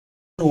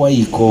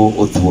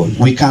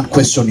We can't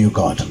question you,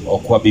 God.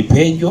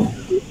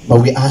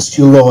 But we ask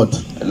you, Lord,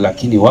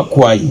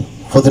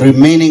 for the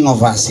remaining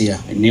of us here,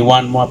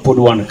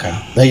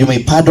 that you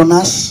may pardon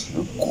us,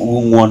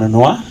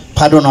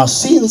 pardon our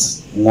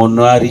sins,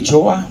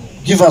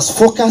 give us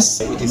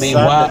focus.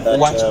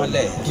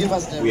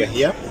 We are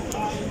here.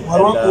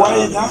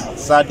 And,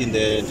 sad in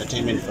the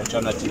entertainment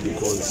fraternity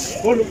because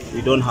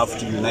we don't have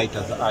to unite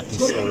as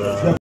artists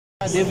or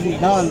every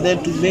now and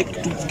then to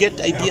get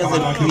ideas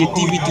and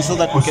creativity so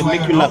that we can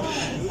make you laugh.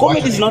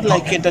 Comedy is not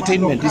like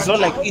entertainment. It's not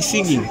like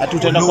singing. At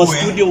utenda kwa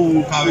studio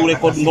you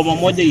record ngoma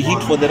moja you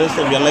hit for the rest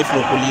of your life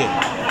locally.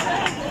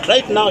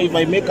 Right now, if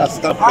I make a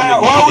stop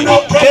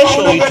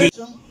comedy,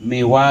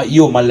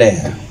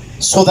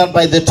 so that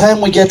by the time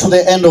we get to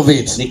the end of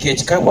it,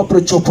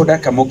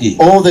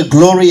 all the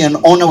glory and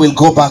honor will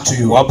go back to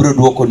you.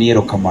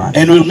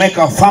 And we'll make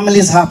our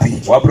families happy.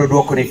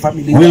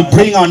 We'll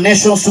bring our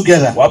nations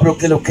together.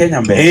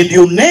 And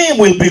your name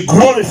will be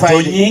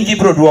glorified. In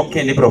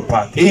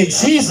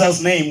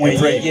Jesus' name we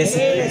pray.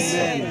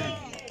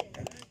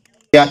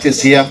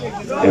 Artists here,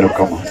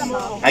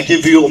 I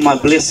give you my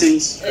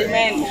blessings.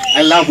 Amen.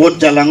 I love what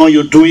Jalango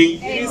you're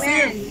doing.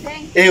 Amen.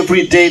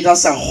 Every day,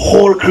 that's a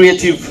whole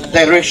creative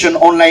direction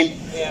online.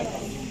 Yeah.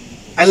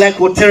 I like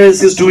what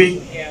Terence is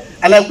doing. Yeah.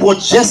 I like what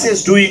Jesse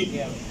is doing.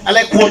 Yeah. I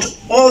like what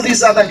all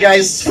these other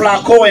guys,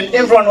 Flaco and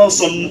everyone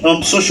else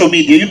on social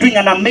media. You're doing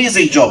an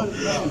amazing job.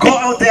 Go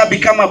out there,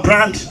 become a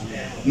brand,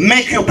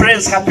 make your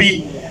parents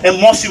happy, and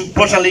most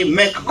importantly,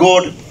 make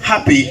God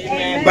happy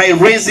by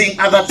raising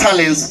other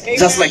talents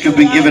just like you've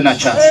been given a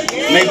chance.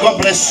 May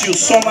God bless you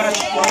so much.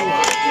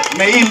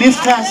 May He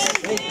lift us.